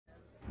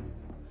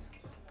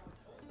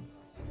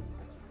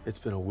It's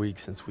been a week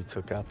since we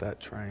took out that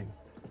train.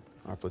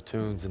 Our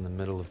platoon's in the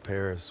middle of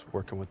Paris,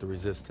 working with the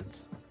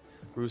resistance.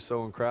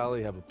 Rousseau and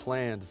Crowley have a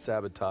plan to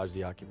sabotage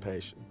the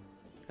occupation,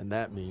 and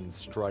that means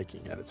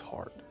striking at its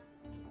heart.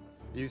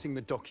 Using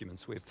the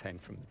documents we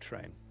obtained from the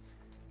train,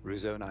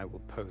 Rousseau and I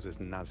will pose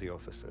as Nazi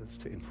officers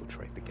to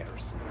infiltrate the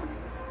garrison.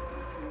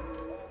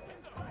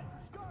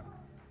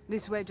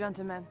 This way,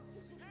 gentlemen.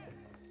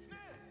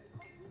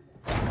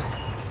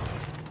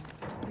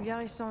 The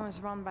garrison is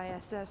run by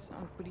SS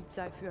and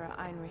Polizeiführer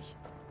Heinrich.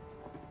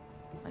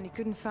 And he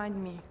couldn't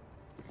find me.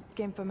 He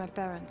came for my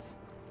parents.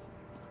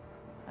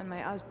 And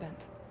my husband.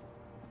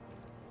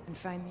 And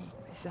finally,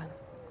 my son.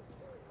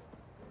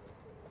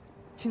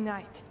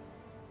 Tonight,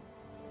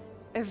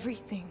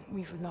 everything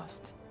we've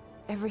lost,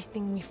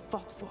 everything we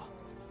fought for,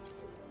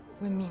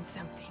 will mean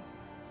something.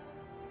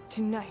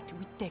 Tonight,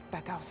 we take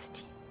back our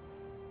city.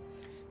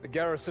 The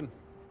garrison.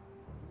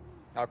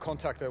 Our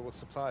contact there will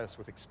supply us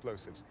with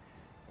explosives.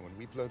 And when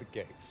we blow the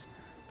gates,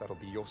 that'll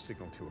be your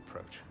signal to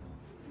approach.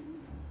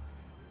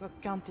 We're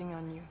counting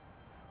on you.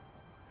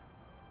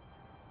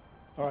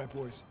 All right,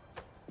 boys.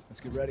 Let's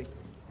get ready.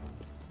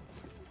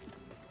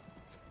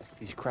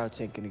 These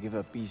Krauts ain't gonna give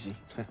up easy.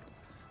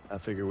 I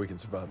figure we can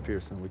survive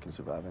Pearson, we can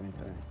survive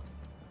anything.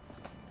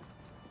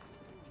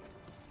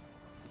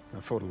 I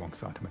fought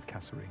alongside him at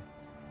Kasserine.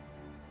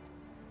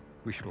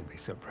 We should all be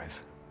so brave.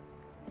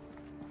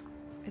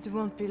 It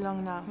won't be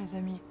long now, mes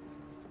amis.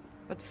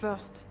 But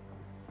first,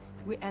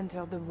 we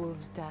enter the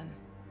wolves' den.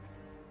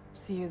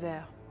 See you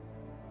there.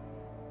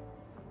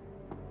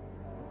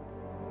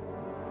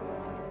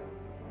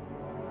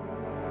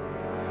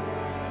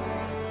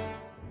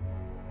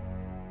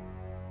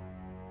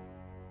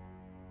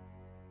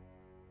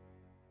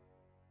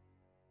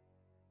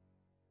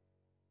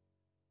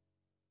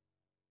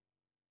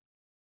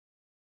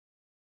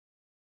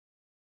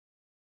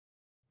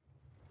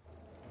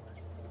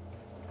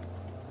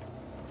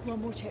 One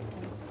more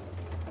checkpoint.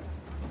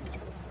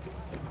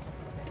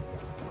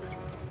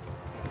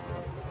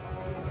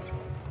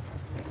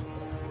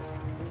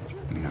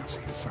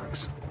 Nazi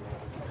thugs.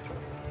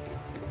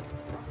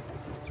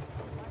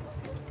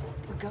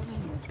 We're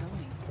going.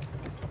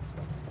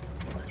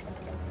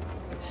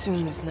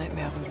 Soon this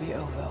nightmare will be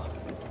over.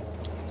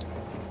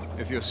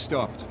 If you're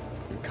stopped,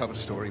 your cover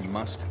story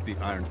must be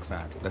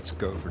ironclad. Let's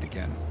go over it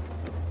again.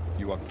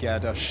 You are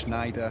Gerda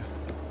Schneider,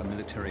 a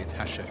military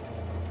attaché.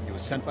 You were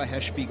sent by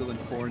Herr Spiegel and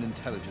Foreign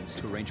Intelligence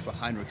to arrange for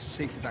Heinrich's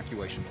safe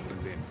evacuation to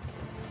Berlin.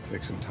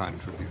 Take some time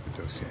to review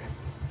the dossier.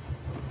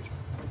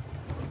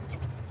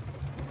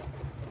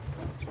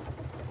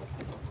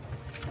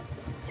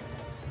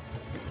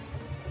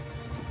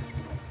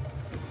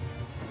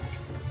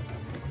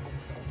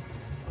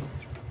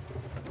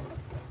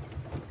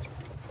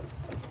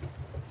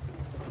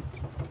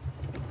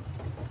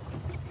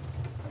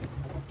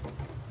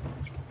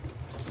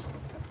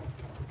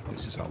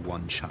 This is our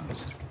one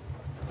chance.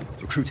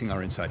 Recruiting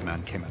our inside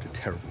man came at a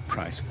terrible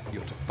price.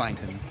 You're to find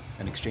him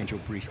and exchange your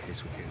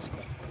briefcase with his.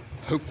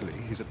 Hopefully,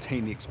 he's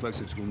obtained the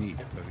explosives we'll need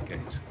to blow the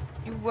gates.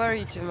 You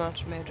worry too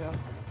much, Major.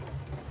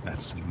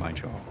 That's my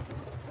job.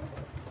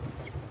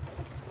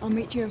 I'll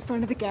meet you in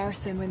front of the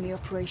garrison when the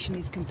operation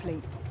is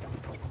complete.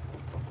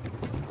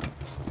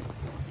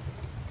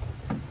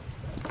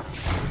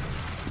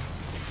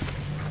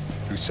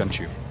 Who sent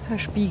you? Herr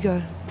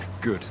Spiegel.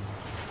 Good.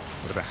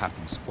 Whatever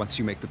happens, once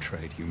you make the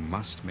trade, you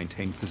must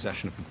maintain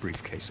possession of the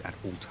briefcase at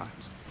all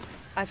times.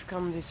 I've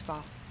come this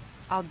far.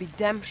 I'll be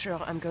damn sure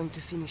I'm going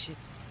to finish it.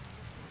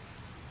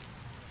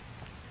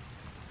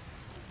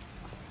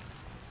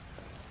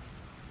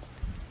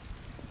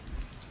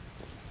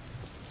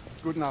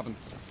 Guten Abend.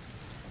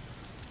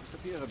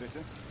 Papiere, bitte.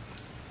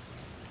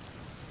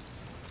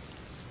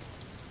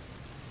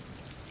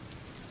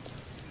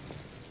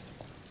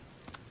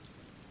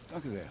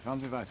 Danke sehr. Fahren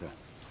Sie weiter.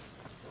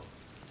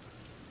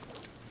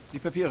 Die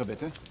Papiere,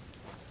 bitte.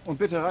 Und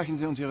bitte reichen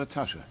Sie uns Ihre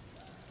Tasche.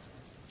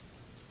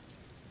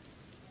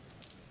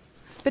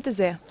 Bitte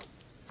sehr.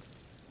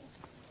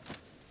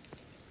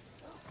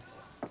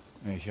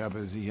 Ich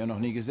habe Sie hier noch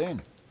nie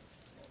gesehen.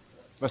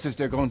 Was ist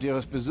der Grund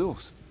Ihres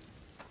Besuchs?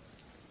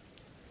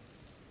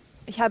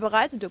 Ich habe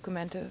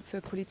Reisedokumente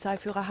für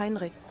Polizeiführer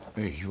Heinrich.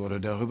 Ich wurde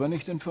darüber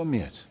nicht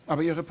informiert.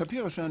 Aber Ihre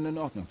Papiere scheinen in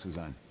Ordnung zu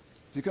sein.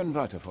 Sie können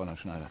weiter, Fräulein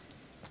Schneider.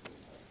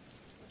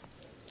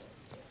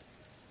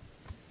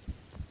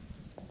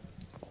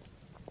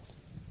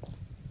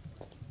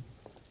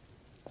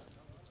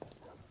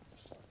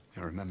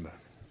 Now remember,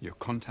 your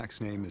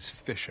contact's name is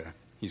Fischer.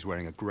 He's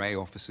wearing a grey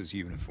officer's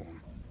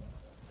uniform.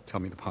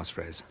 Tell me the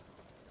passphrase.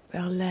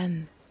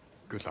 Berlin.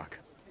 Good luck.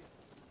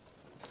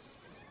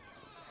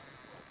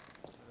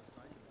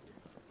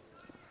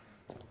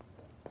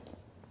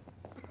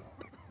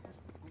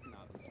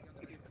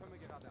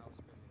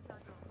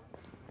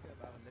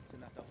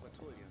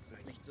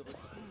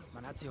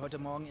 Man hat sie heute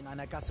Morgen in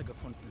einer Gasse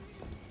gefunden.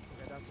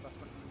 Oder das, was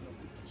von ihnen noch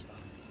übrig war.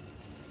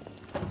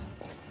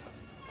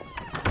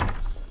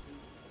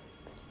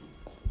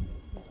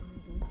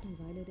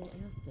 Weile der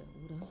Erste,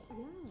 oder?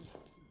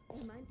 Ja,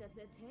 er meint, dass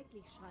er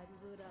täglich schreiben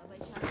würde, aber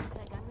ich habe im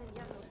vergangenen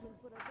Jahr nur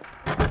 5 oder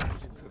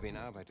 6. Für wen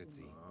arbeitet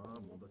sie?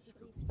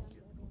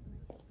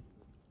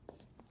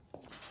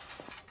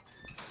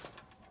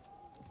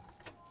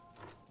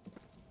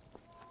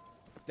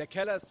 Der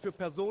Keller ist für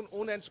Personen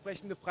ohne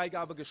entsprechende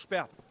Freigabe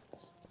gesperrt.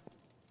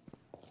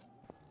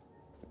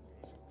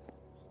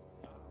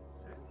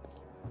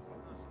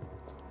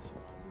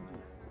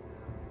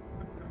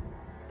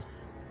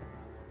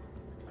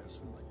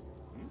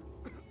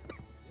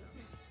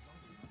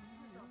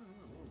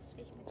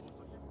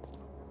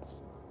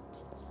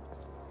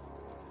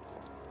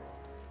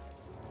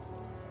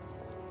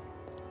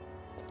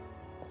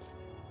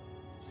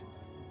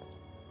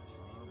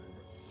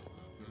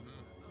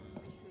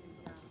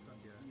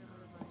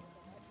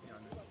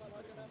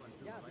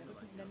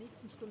 In der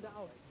nächsten Stunde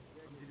aus.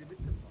 Haben Sie die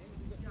mitgenommen?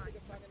 Ja,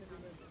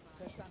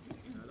 verstanden.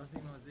 Ja, lass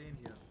mich mal sehen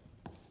hier.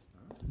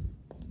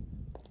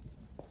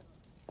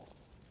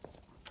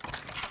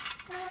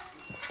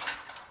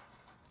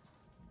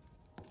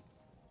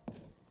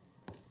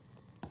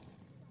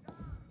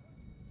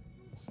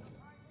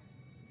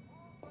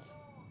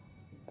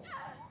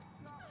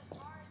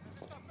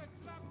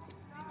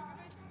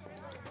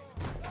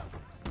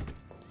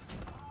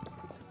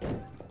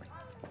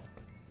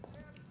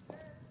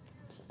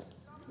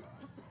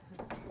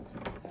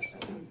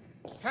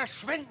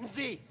 Verschwinden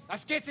Sie!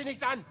 Das geht Sie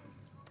nichts an!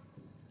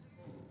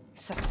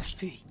 Ça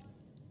suffit.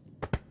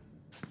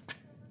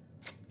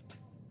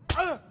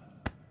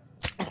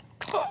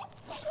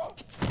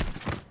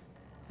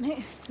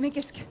 Mais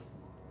qu'est-ce que...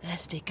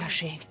 Restez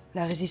cachés.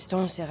 La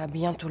résistance sera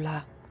bientôt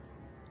là.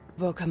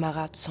 Vos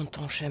camarades sont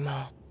en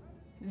chemin.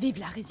 Vive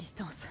la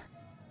résistance.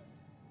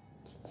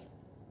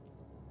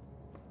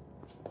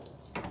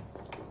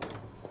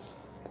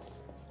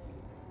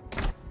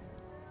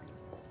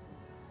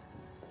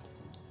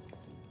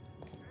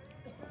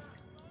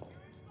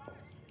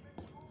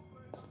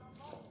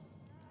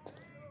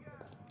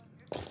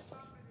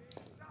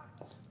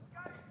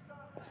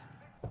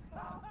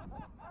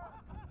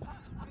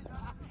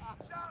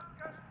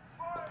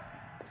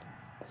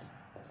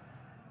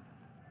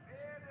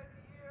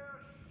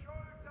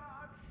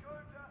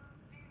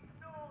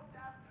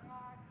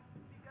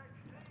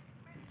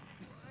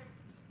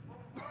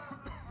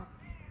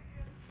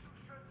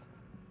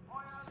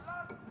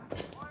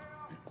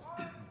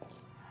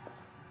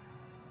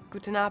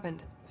 Guten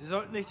Abend. Sie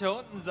sollten nicht hier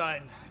unten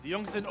sein. Die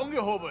Jungs sind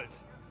umgehobelt.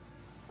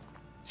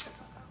 Es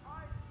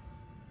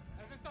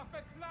ist doch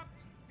bekloppt!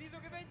 Wieso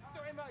gewinnst du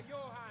immer,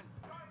 Johann?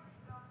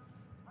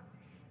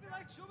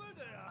 Vielleicht schummelt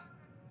er.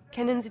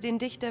 Kennen Sie den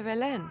Dichter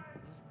Verlaine?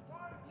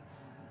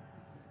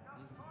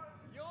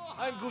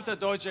 Ein guter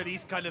Deutscher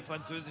liest keine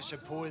französische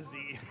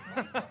Poesie.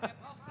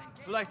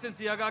 Vielleicht sind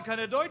Sie ja gar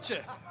keine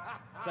Deutsche.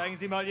 Zeigen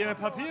Sie mal Ihre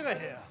Papiere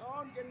her.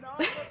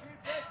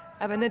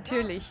 Aber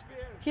natürlich.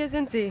 Hier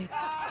sind sie.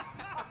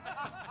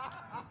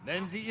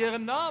 Nennen Sie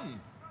Ihren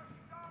Namen.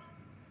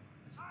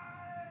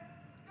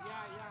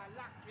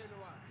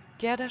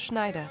 Gerda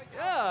Schneider.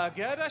 Ja,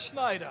 Gerda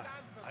Schneider.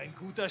 Ein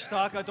guter,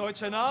 starker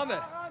deutscher Name.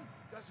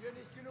 Dass wir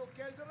nicht genug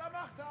Geld oder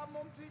Macht haben,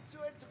 um sie zu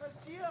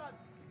interessieren.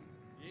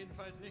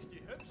 Jedenfalls nicht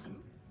die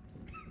Hübschen.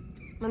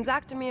 Man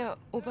sagte mir,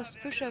 Oberst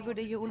Fischer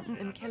würde hier unten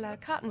im Keller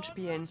Karten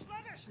spielen.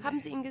 Haben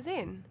Sie ihn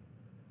gesehen?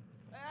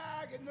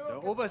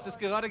 Der Oberst ist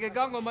gerade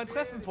gegangen, um ein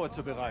Treffen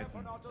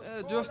vorzubereiten.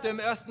 Er dürfte im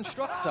 1.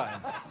 Stock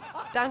sein.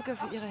 Danke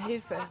für Ihre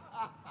Hilfe.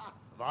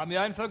 War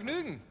mir ein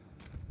Vergnügen.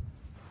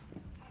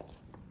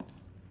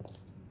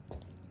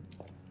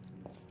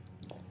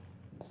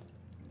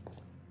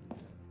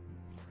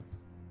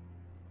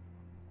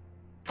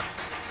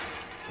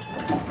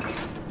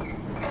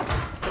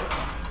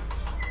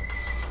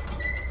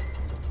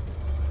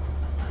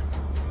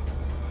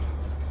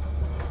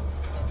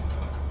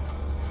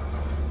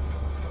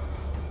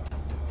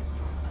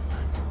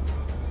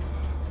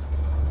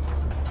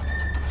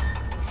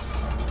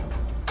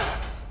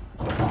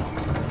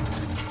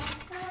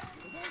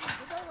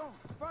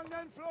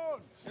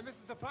 Wir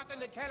müssen sofort in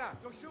den Keller.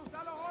 Durchsucht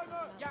alle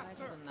Räume. Ja,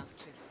 Sir.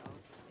 Nachtschicht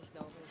aus. Ich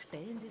glaube,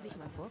 stellen Sie sich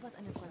mal vor, was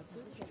eine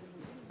französische...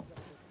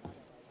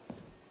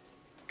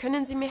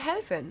 Können Sie mir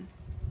helfen?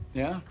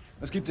 Ja,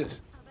 was gibt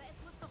es? Aber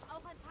es muss doch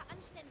auch ein paar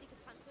anständige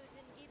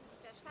Französinnen geben,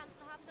 die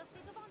verstanden haben, dass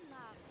wir gewonnen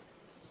haben.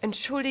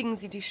 Entschuldigen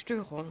Sie die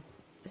Störung.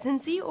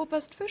 Sind Sie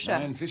Oberst Fischer?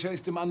 Nein, Fischer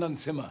ist im anderen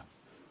Zimmer.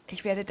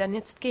 Ich werde dann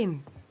jetzt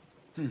gehen.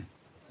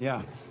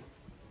 Ja.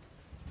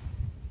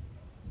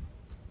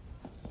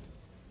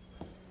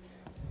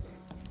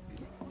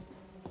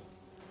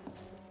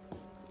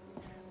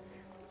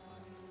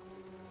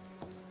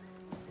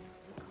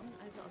 Sie kommen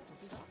also aus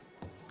Düsseldorf.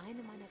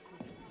 Eine meiner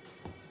Cousinen.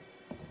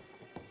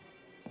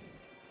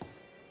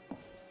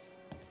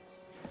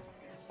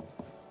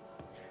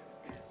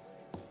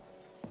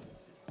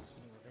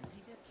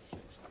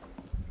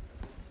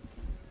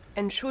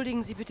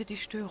 Entschuldigen Sie bitte die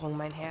Störung,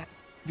 mein Herr.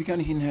 Wie kann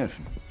ich Ihnen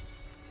helfen?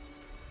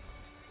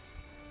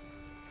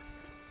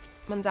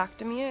 Man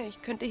sagte mir,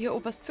 ich könnte hier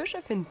Oberst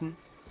Fischer finden.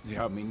 Sie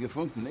haben ihn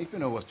gefunden. Ich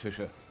bin Oberst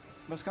Fischer.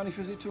 Was kann ich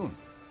für Sie tun?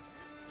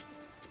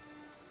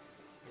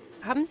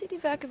 Haben Sie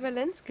die Werke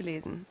Valenz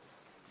gelesen?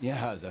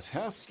 Ja, das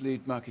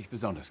Herbstlied mag ich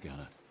besonders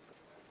gerne.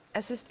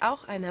 Es ist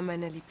auch einer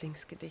meiner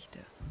Lieblingsgedichte.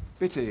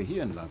 Bitte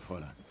hier entlang,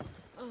 Fräulein.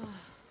 Oh,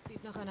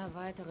 sieht nach einer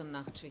weiteren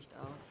Nachtschicht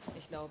aus.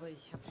 Ich glaube,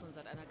 ich habe schon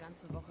seit einer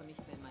ganzen Woche nicht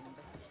mehr in meinem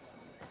Bett geschlafen.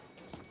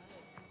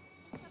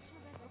 Ich habe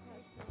schon seit Wochen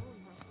als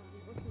grauenhaft und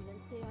die Russen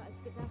sind zäher als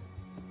gedacht.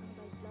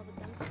 Aber ich glaube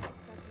ganz fest,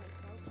 dass mein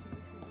Kreis zu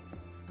mir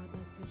zurückkommt.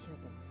 Aber sicher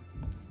doch.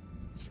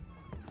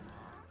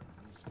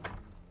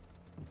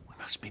 We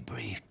must be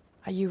brief.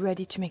 Are you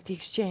ready to make the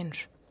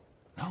exchange?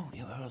 No,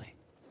 you're early.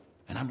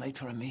 And I'm late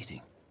for a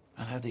meeting.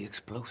 I'll have the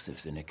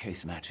explosives in a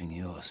case matching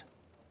yours.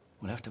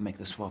 We'll have to make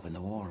the swap in the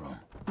war room.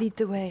 Lead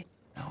the way.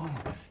 No,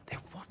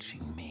 they're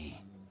watching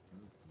me.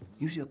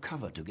 Use your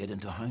cover to get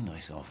into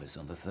Heinrich's office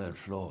on the 3rd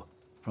floor.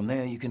 From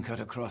there, you can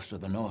cut across to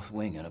the north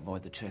wing and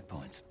avoid the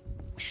checkpoints.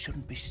 We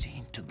shouldn't be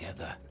seen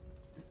together.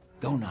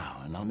 Go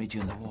now, and I'll meet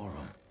you in the war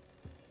room.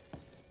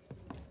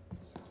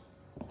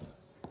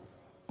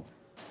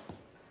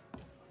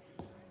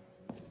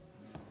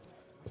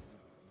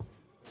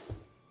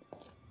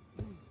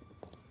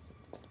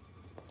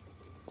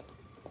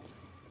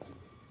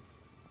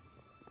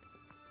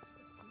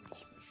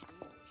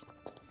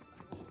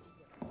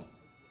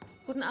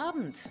 Guten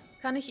Abend.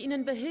 Kann ich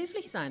Ihnen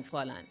behilflich sein,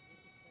 Fräulein?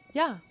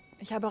 Ja,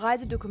 ich habe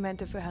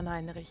Reisedokumente für Herrn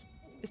Heinrich.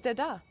 Ist er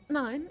da?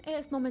 Nein, er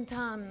ist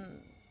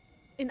momentan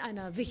in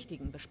einer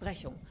wichtigen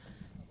Besprechung.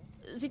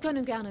 Sie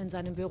können gerne in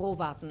seinem Büro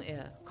warten,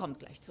 er kommt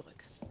gleich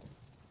zurück.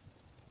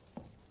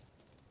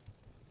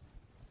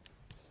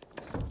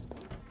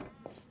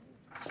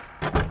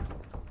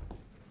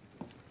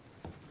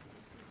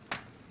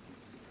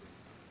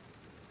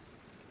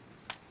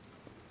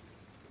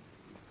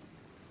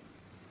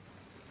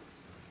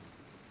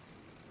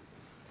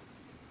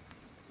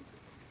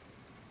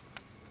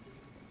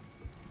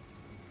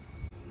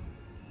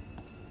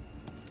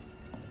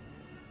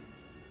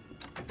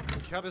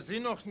 Ich habe Sie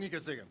noch nie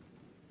gesehen.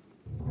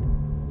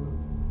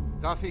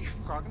 Darf ich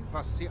fragen,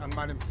 was Sie an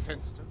meinem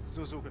Fenster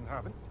zu suchen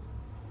haben?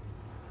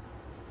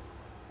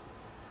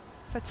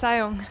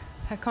 Verzeihung,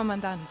 Herr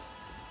Kommandant.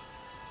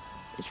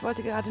 Ich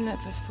wollte gerade nur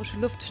etwas frische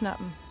Luft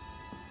schnappen.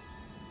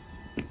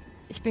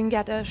 Ich bin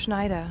Gerda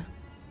Schneider.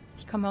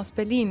 Ich komme aus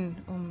Berlin,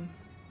 um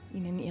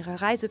Ihnen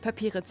Ihre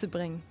Reisepapiere zu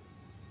bringen.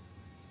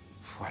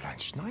 Fräulein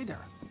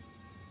Schneider?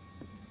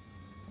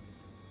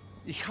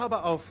 Ich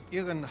habe auf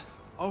Ihren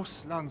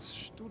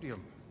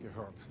Auslandsstudium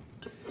gehört.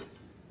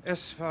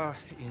 Es war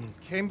in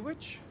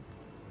Cambridge,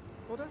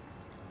 oder?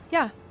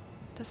 Ja,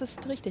 das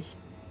ist richtig.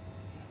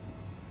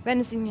 Wenn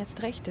es Ihnen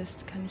jetzt recht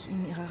ist, kann ich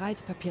Ihnen Ihre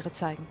Reisepapiere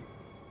zeigen.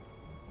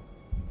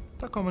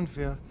 Da kommen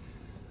wir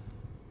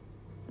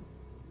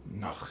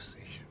noch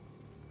sicher.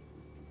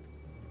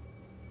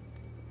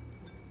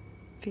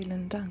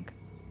 Vielen Dank.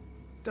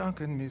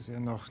 Danken mir sehr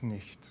noch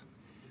nicht.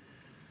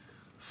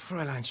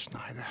 Fräulein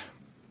Schneider.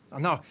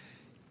 Now,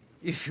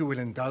 if you will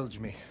indulge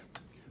me,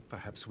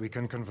 perhaps we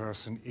can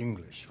converse in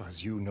English.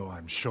 As you know,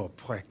 I'm sure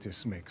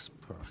practice makes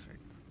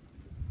perfect.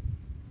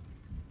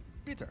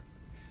 Bitte.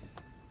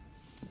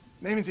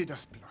 Nehmen Sie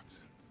das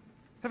Blatt.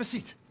 Have a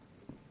seat.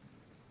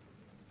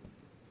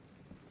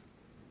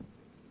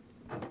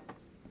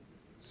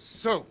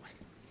 So,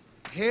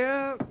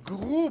 Herr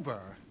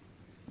Gruber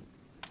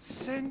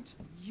sent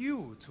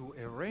you to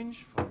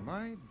arrange for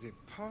my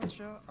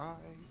departure. I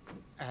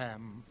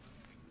am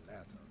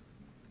flattered.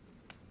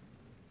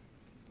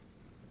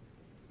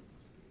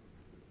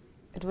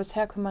 It was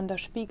Herr Commander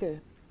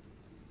Spiegel.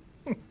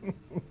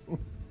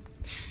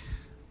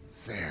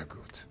 Sehr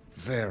gut.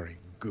 Very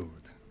good.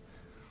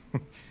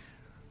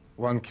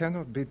 One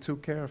cannot be too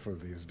careful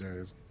these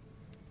days.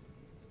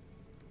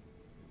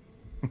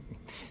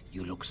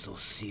 You look so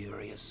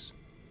serious.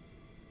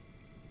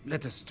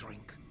 Let us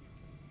drink.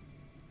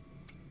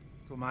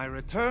 To my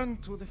return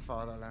to the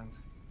fatherland.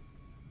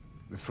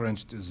 The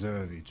French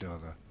deserve each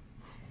other.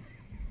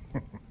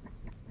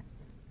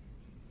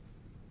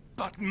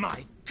 But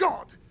my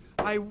God!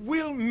 I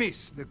will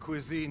miss the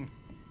cuisine.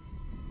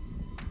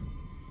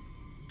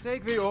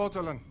 Take the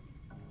ortolan.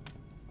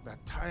 That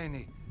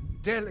tiny,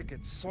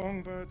 delicate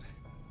songbird.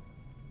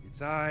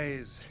 Its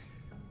eyes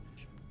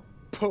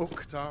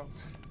poked out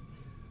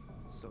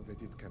so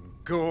that it can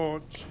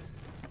gorge.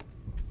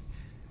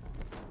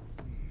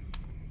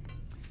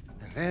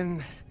 And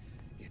then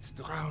it's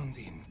drowned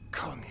in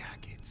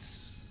cognac.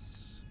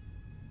 It's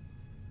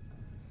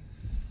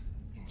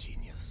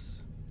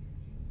ingenious.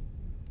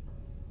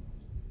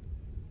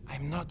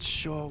 I'm not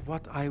sure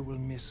what I will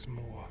miss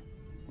more.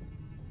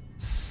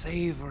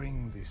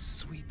 Savoring the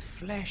sweet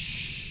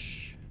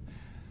flesh,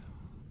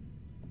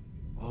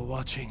 or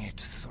watching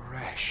it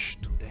thrash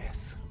to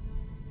death.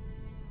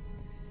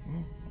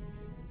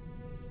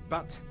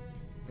 But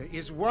there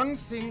is one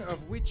thing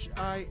of which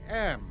I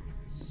am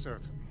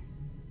certain.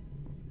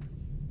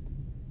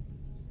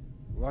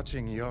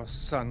 Watching your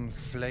son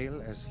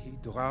flail as he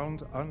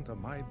drowned under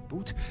my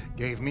boot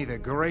gave me the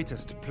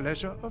greatest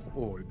pleasure of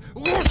all.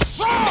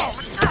 Rousseau!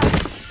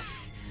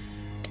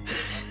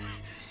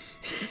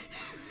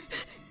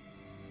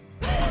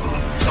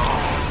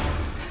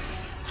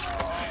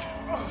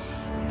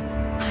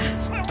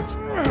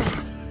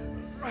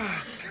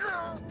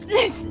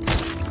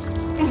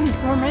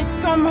 for my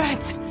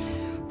comrades.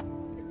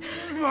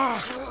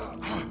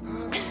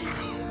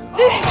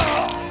 This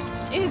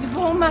is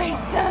for my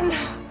son.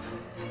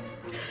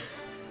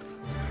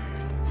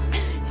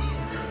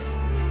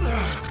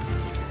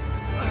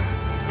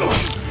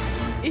 This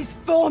is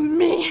for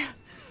me.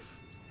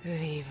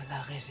 Vive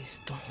la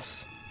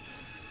résistance.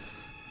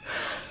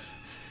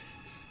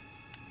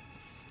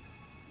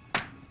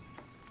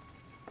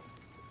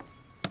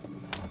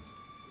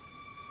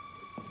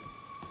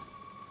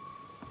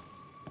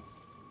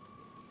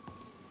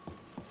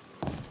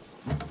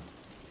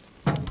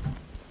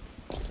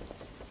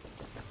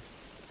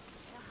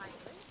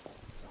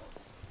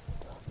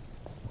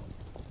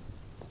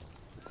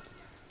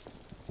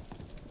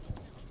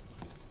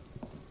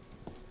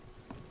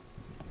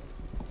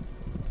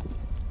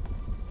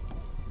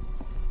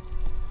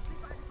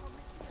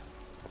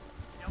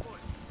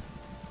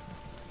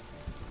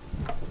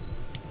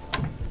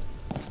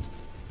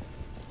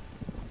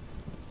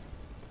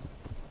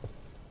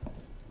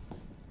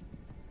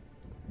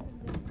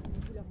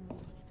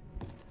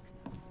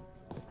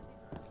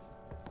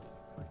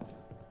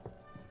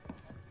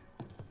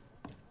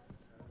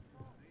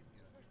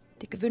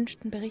 Die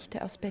gewünschten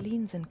Berichte aus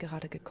Berlin sind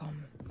gerade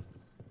gekommen.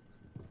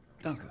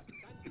 Danke.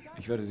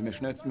 Ich werde sie mir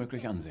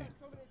schnellstmöglich ansehen.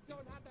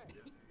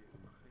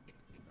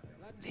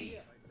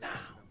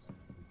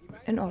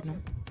 In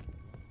Ordnung.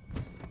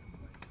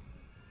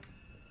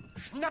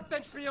 Schnappt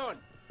den Spion!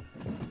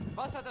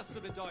 Was hat das zu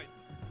bedeuten?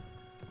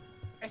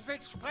 Es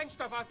will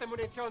Sprengstoff aus dem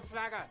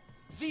Munitionslager.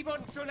 Sie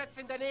wurden zuletzt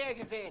in der Nähe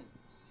gesehen.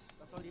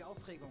 Was soll die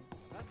Aufregung?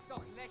 Das ist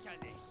doch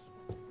lächerlich.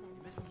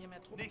 Wir müssen hier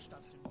mehr Truppen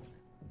stationieren.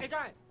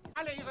 Egal,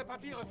 alle Ihre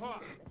Papiere vor.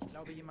 Ich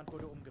glaube, jemand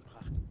wurde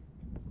umgebracht.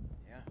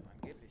 Ja,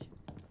 angeblich.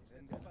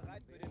 Sind wir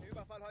bereit für den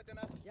Überfall heute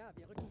Nacht? Ja,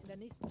 wir rücken in der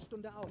nächsten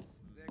Stunde aus.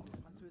 Sehr gut. Der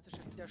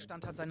französische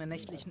Widerstand hat seine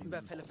nächtlichen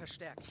Überfälle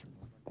verstärkt.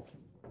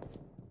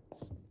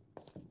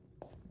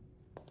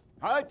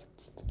 Halt!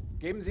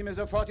 Geben Sie mir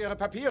sofort Ihre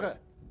Papiere!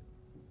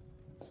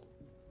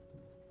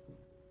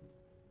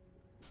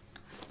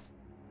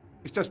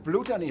 Ist das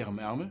Blut an Ihrem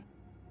Ärmel?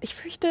 Ich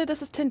fürchte,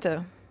 das ist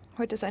Tinte.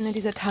 Heute ist einer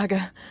dieser Tage.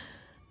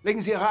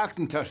 Legen Sie Ihre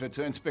Aktentasche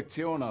zur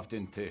Inspektion auf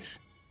den Tisch.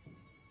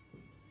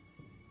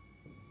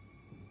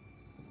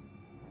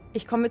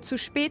 Ich komme zu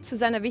spät zu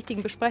seiner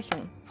wichtigen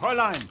Besprechung.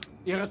 Fräulein,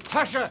 Ihre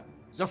Tasche!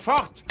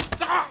 Sofort!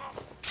 Ah!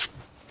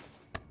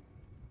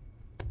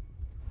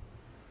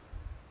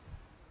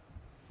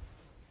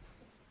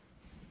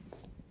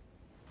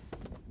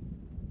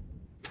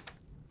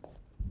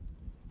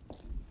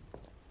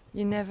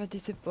 You never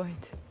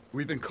disappoint.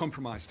 We've been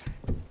compromised.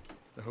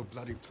 The whole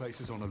bloody place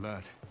is on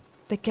alert.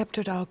 They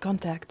captured our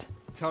contact.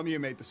 Tell me you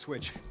made the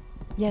switch.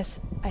 Yes,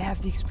 I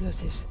have the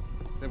explosives.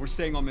 Then we're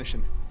staying on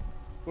mission.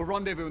 We'll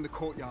rendezvous in the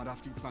courtyard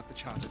after you plant the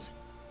charges.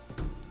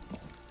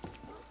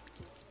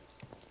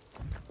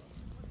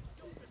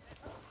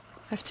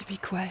 Have to be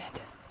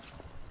quiet.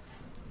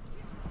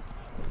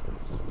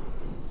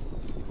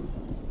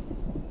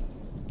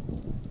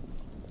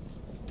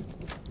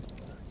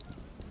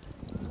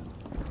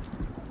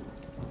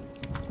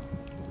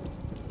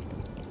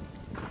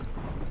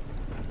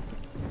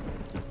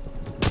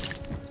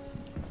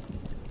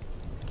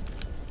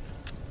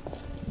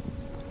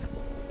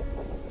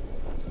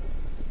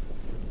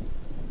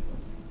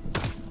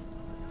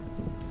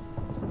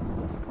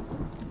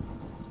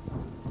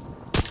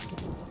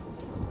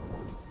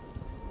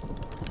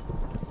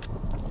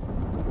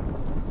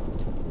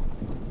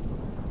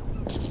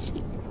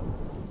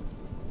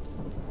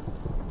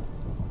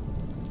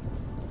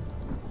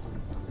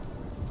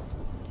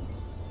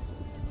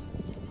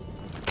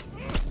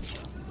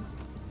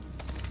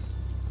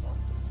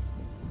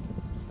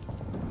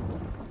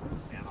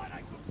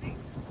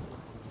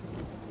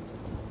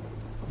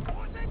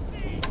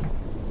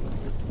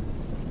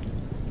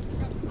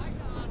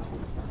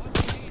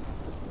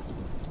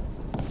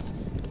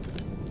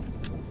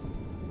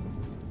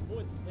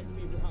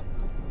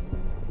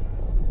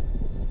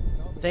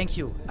 Thank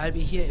you. I'll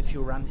be here if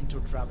you run into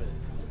trouble.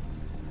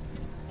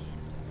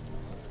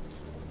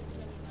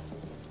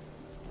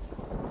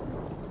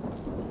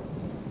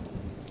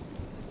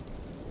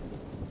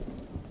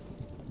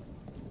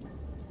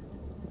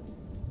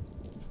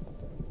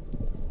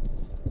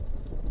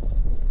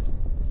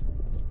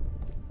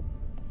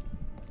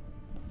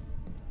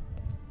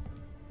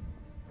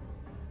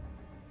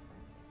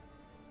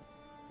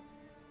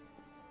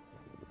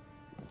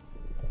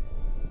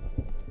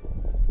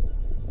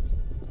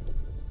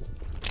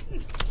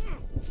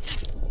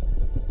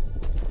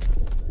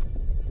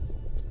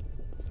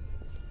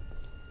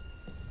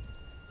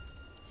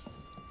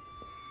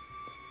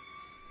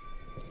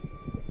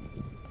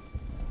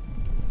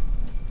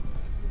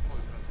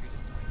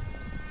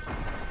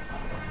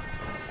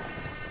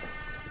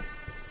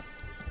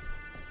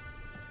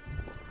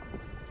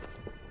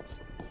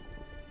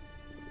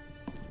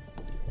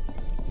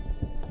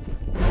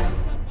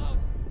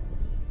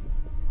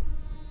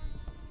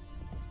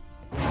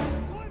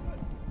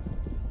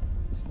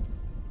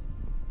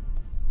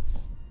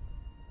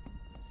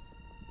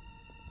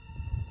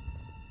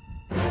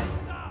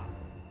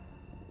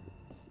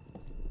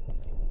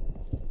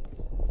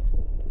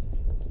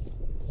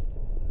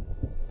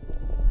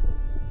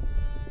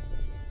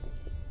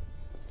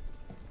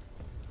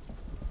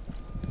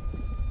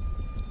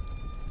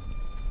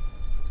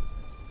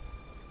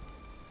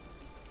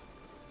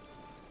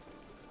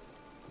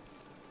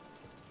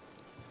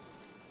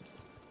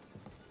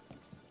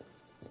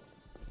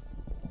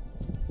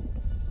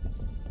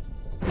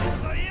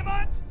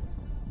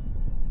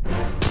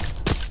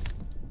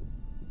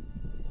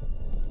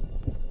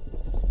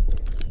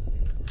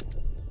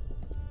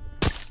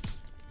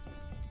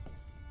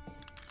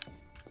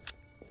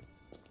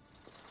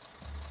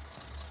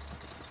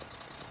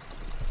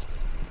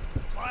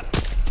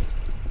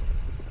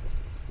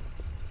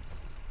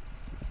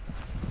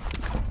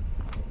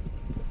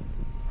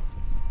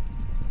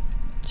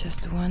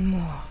 Just one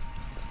more.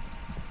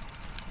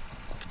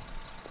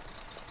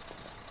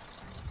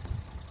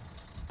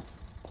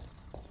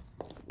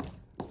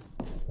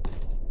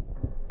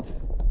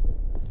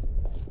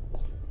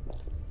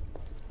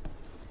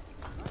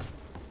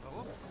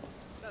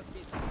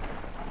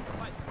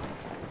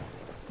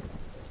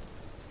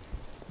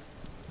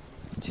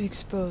 Too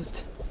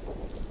exposed.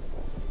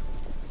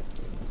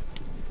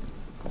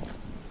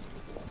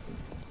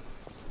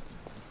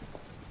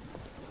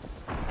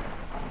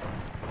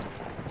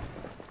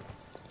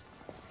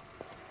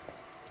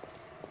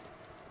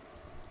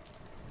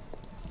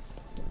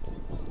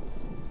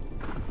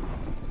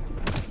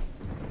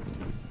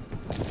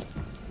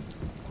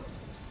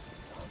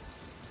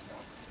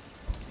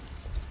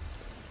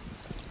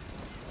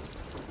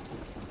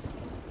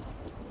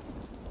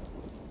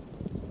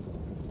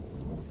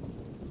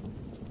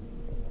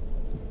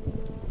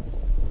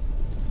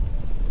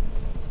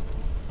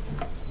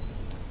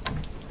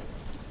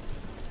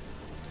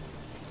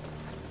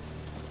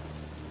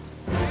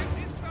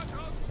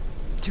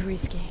 Too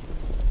risky.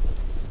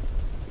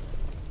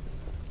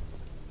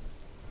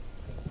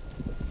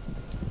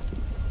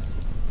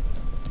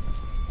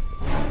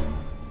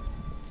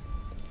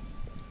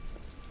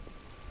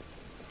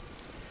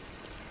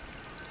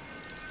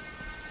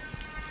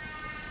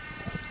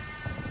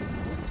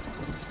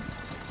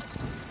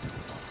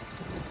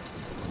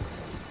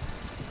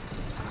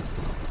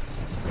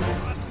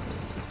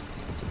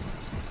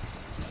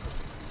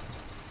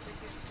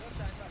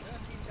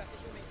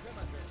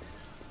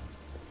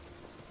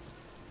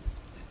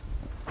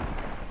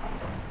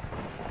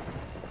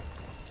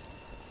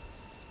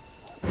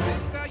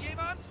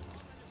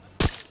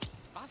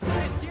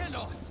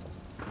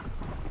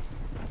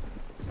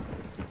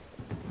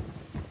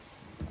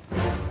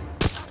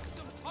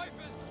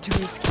 Too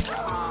risky.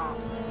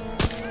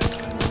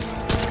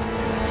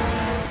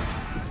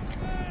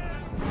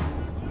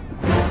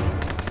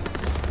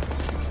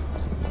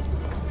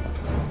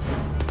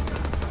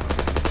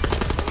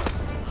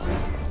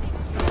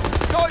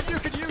 Thought you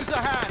could use a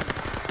hand.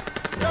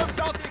 Don't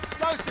drop the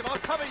explosive, I'll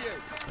cover you.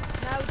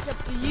 Now it's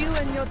up to you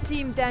and your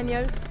team,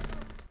 Daniels.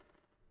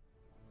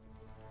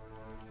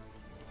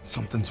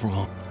 Something's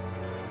wrong.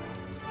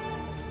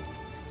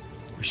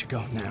 We should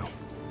go now.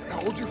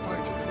 Hold your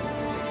fire till the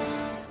gates.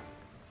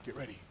 Get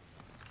ready.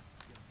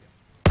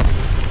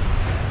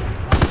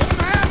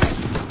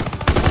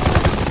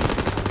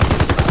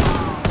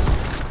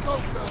 Go,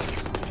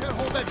 fellas. Can't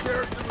hold that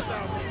garrison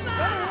without us.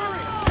 Better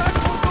hurry! Guys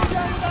won't go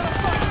down without a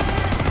fight!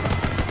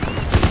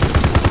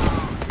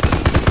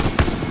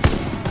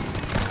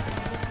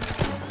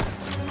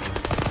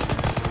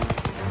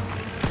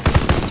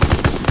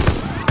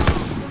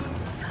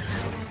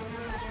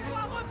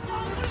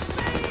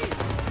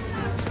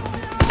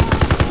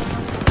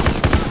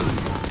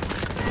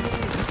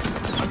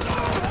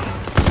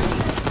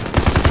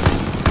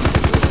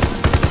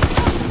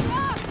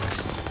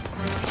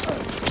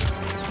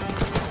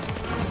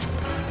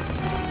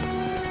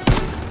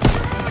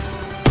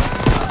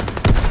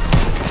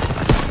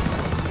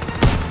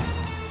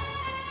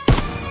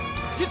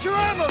 Get your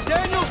ammo,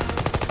 Daniels!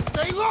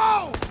 Stay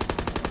low!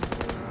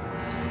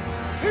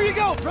 Here you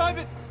go,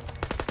 Private!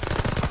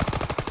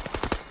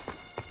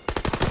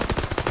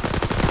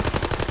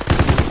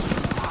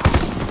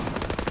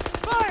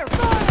 Fire!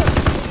 Fire!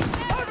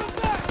 Over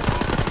back!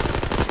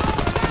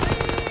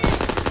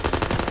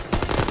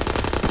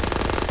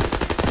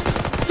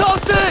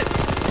 Toss it!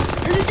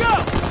 Here you go!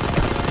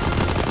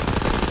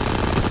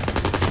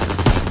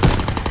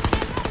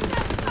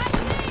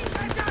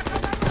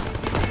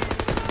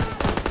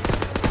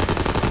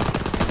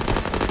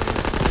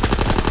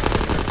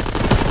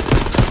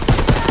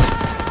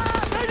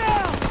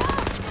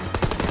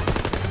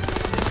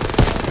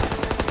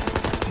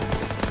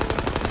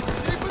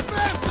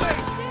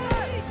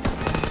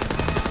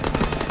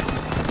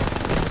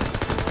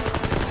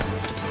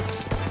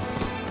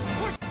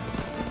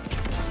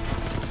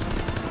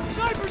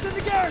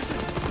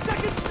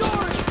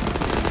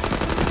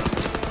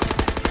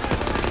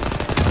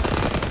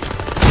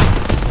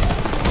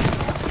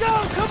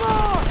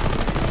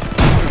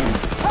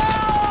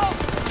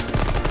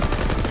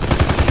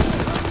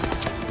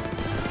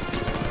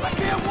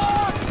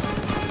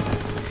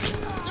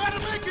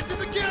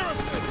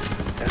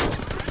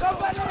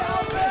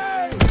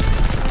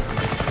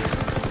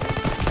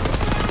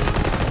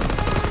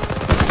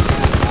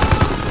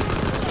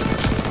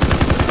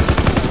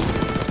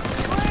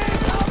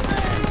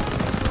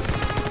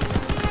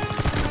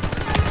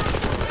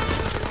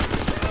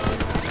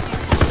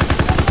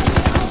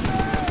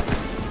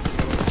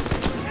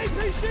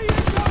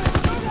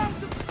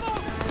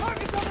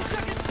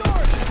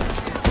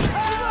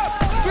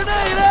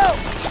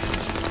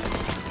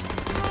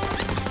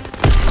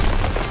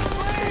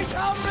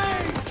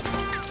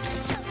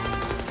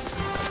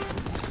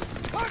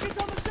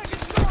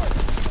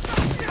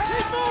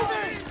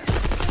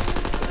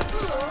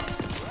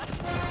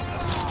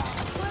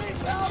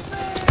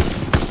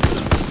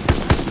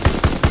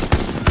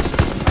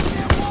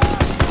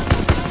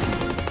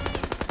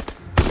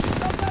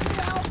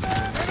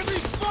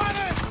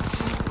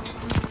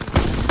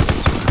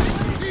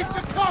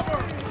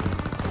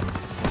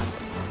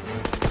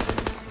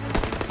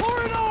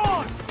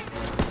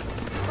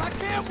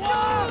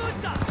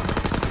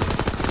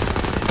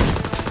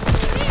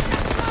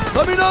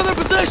 Let me know their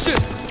position!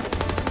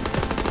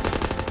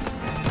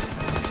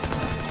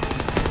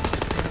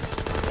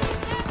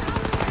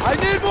 I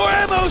need more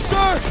ammo,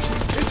 sir!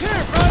 It's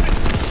here, Private!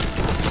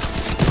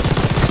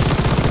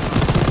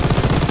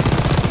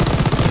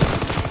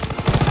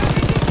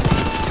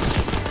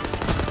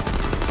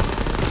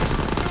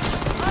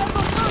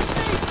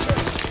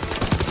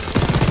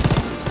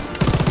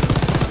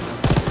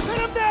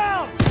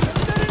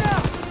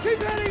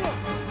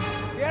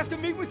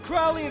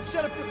 Crowley and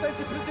set up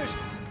defensive positions.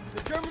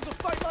 The Germans will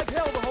fight like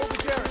hell to hold the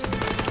garrison.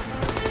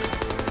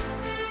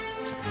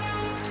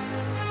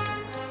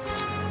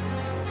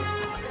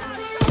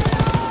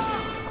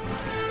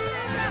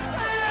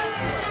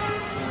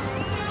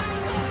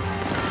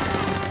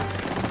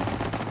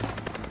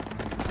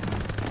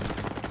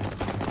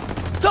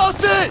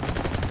 Toss it!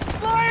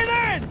 Fly it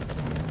in!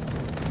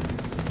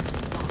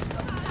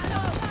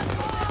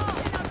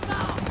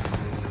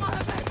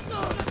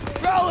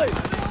 Crowley!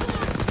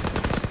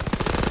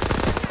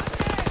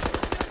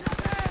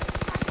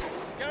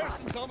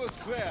 Almost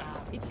clear.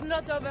 It's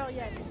not over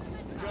yet.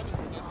 The Germans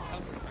will need to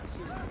counterattack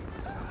soon.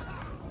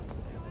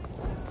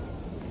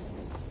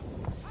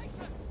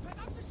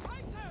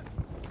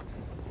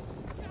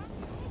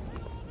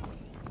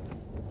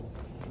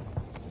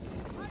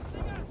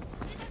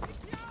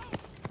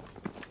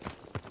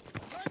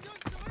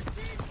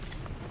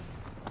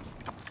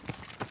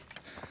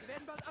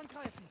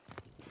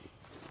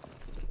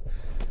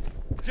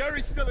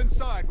 Jerry's still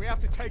inside. We have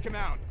to take him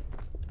out.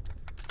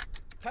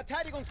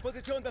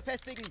 Verteidigungsposition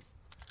befestigen.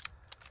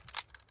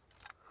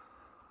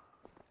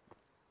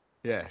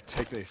 Yeah,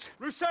 take this.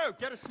 Rousseau,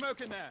 get a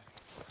smoke in there.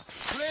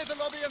 Clear the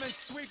lobby and then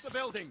sweep the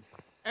building.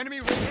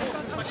 Enemy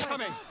reinforcements are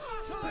coming.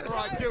 All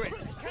right, do it.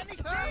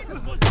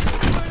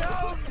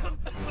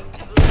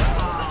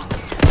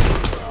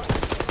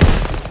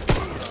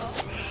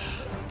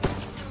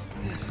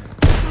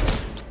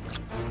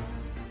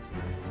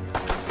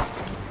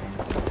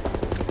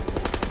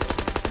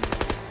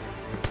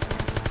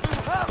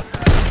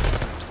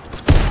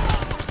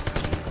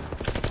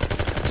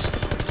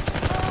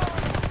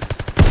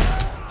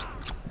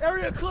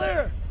 Area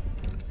clear!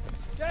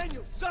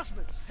 Daniel,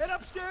 Sussman, head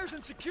upstairs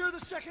and secure the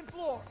second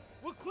floor.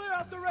 We'll clear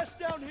out the rest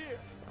down here.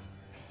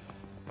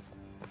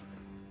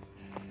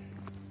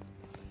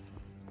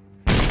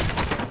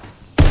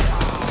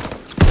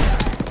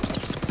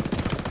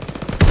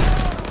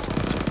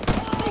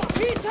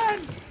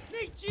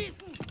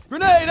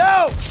 Grenade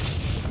out!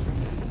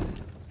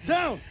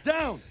 Down!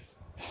 Down!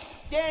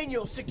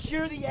 Daniel,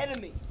 secure the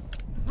enemy.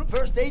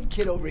 First aid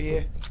kit over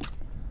here.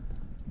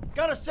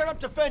 Gotta set up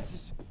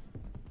defenses.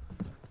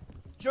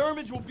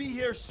 Germans will be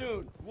here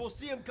soon. We'll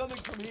see them coming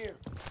from here.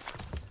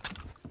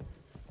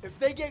 If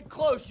they get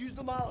close, use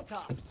the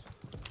Molotovs.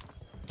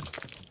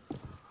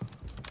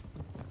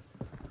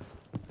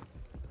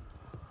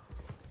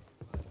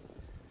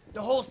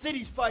 The whole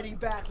city's fighting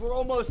back. We're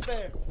almost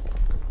there.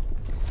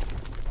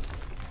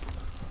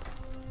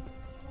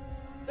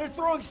 They're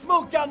throwing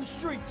smoke down the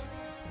street.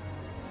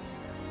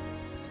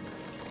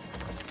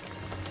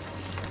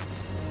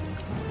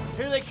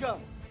 Here they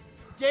come.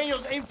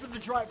 Daniels, aim for the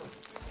driver.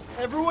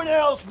 Everyone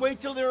else,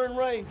 wait till they're in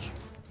range.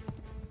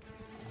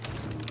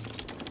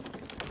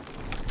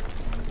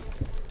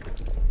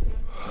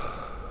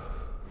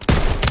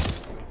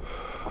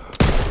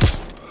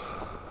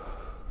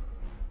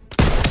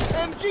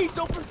 MGs,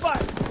 open fire!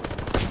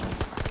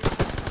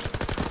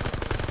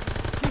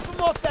 Keep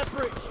them off that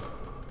bridge.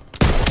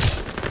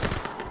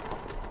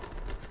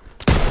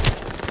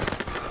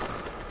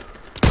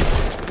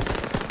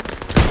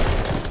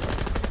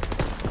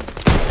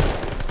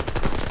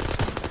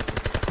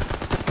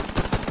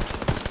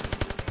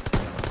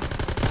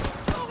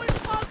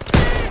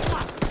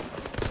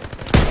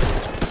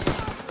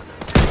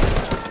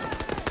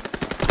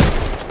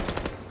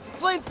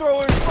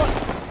 Flamethrower in front!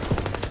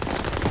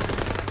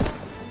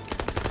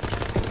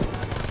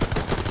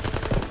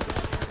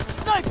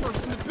 Snipers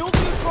in the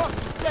building across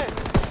the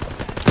center!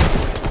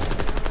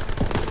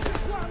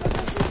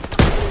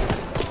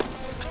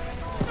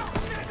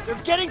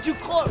 They're getting too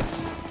close!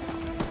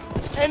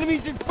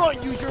 Enemies in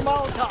front, use your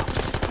Molotovs!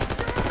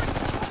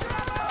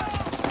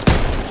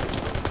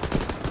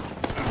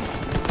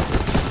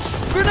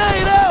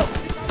 Grenade out!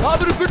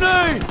 Lob a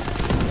grenade!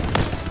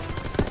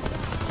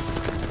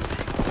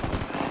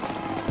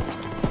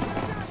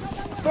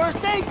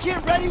 First aid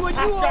kit ready when you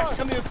are! Half-track's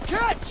coming in.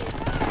 Catch!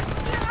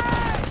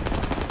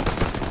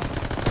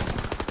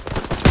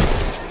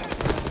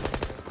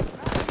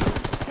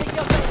 Take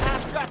out that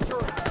half-track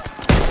turret.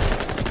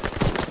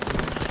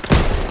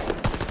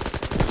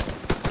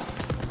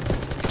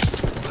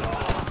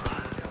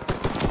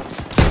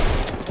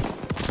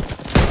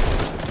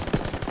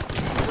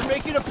 We're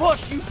making a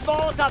push. Use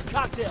Molotov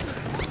cocktail.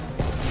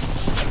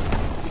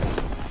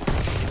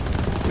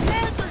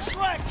 Panther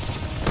Shrek!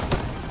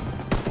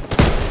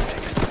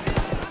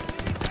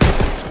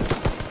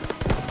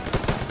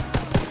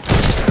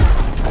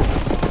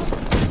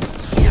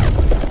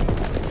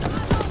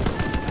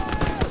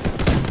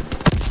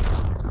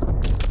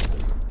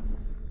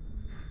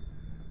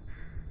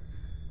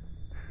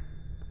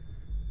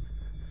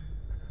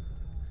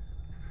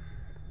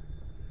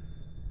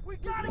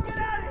 gotta get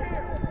out of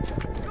here!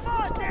 Come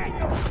on,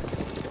 Daniel!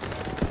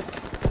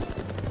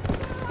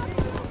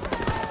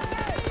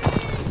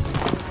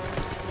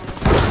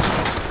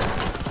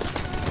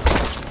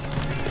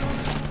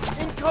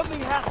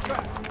 Incoming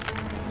half-track!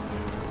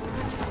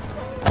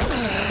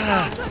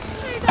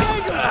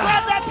 Daniel,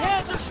 grab that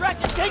Panzer track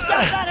and take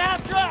down that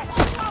half-track!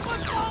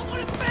 What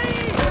would it be?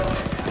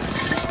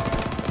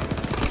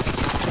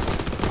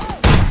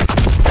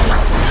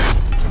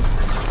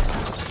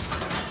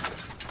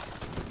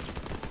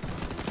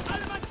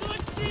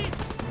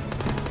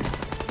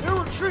 They're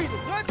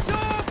retreating! Let's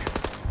talk!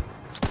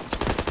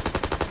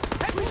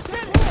 Hey, we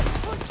did it!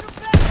 Push your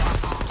back!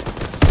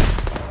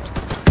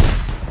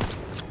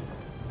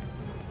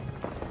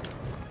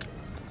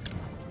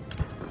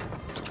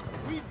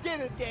 We did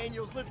it,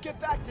 Daniels. Let's get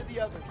back to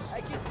the others.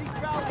 I can see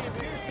Crowley and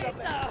Pearson up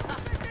there.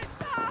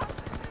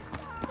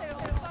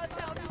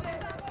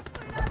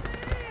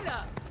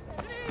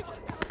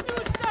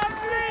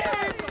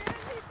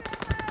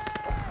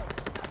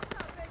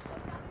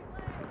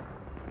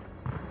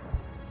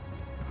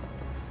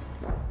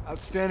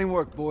 Outstanding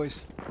work,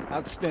 boys.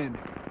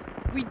 Outstanding.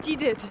 We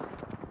did it.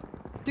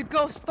 The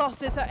ghost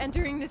forces are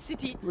entering the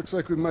city. Looks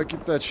like we might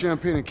get that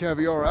champagne and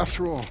caviar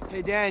after all.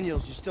 Hey,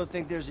 Daniels, you still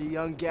think there's a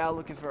young gal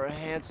looking for a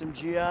handsome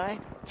GI?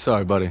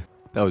 Sorry, buddy.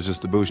 That was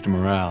just to boost your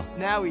morale.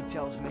 Now he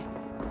tells me.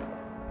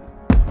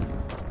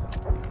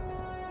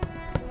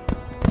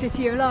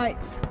 City of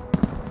Lights.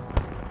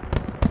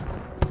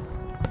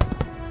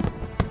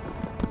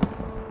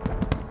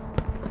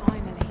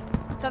 Finally.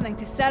 Something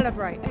to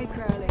celebrate, eh,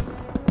 Crowley?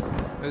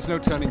 There's no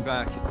turning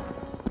back.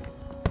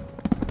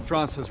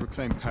 France has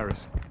reclaimed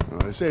Paris.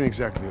 This ain't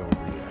exactly over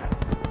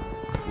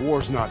yet. The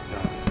war's not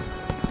done.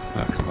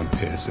 Ah, come on,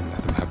 Pearson.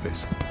 Let them have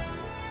this.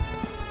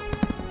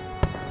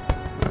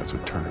 That's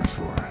what Turner's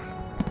for.